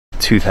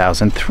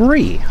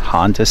2003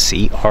 Honda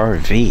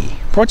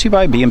CRV. Brought to you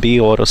by B&P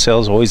Auto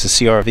Sales. Always a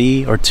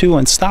CRV or two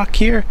in stock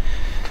here.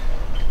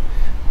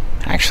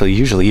 Actually,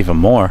 usually even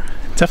more.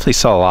 Definitely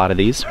sell a lot of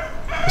these.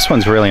 This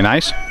one's really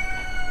nice.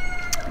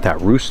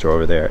 That rooster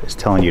over there is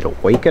telling you to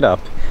wake it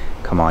up.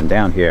 Come on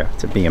down here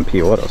to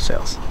B&P Auto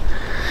Sales.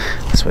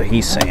 That's what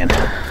he's saying.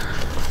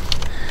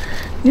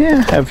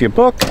 Yeah, have your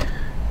book.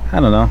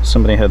 I don't know.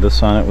 Somebody had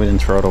this on it. We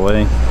didn't throw it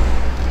away.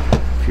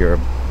 If you're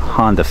a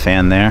Honda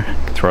fan there,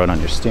 you can throw it on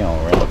your steering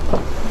wheel.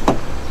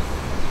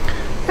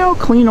 You know,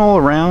 clean all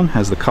around.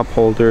 Has the cup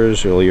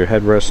holders, your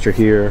headrest are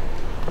here.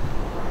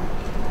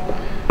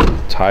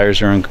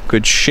 Tires are in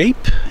good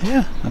shape.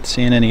 Yeah, not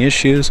seeing any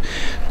issues.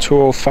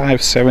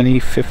 205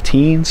 70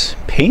 15s.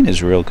 Paint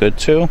is real good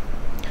too.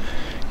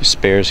 Your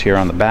spares here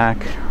on the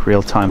back.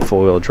 Real-time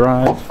four-wheel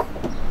drive.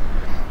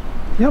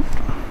 Yep.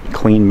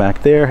 Clean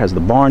back there. Has the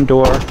barn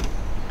door.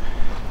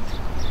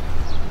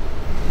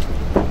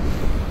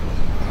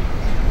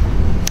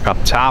 Up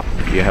top,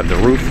 you have the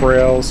roof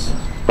rails.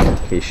 In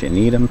case you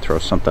need them, throw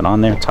something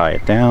on there, tie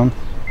it down.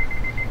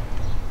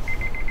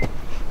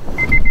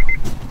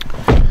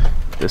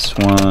 This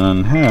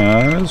one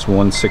has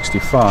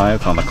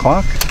 165 on the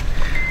clock.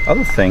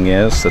 Other thing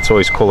is, that's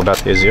always cool about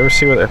these, you ever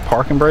see where their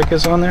parking brake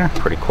is on there?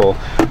 Pretty cool.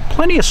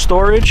 Plenty of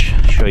storage.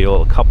 Show you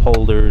all the cup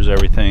holders,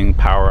 everything,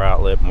 power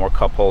outlet, more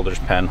cup holders,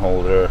 pen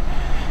holder.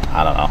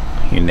 I don't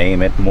know, you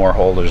name it, more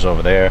holders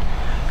over there.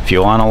 If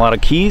you want a lot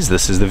of keys,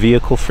 this is the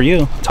vehicle for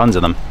you. Tons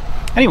of them.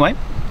 Anyway,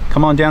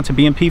 come on down to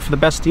B&P for the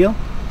best deal.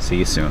 See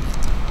you soon.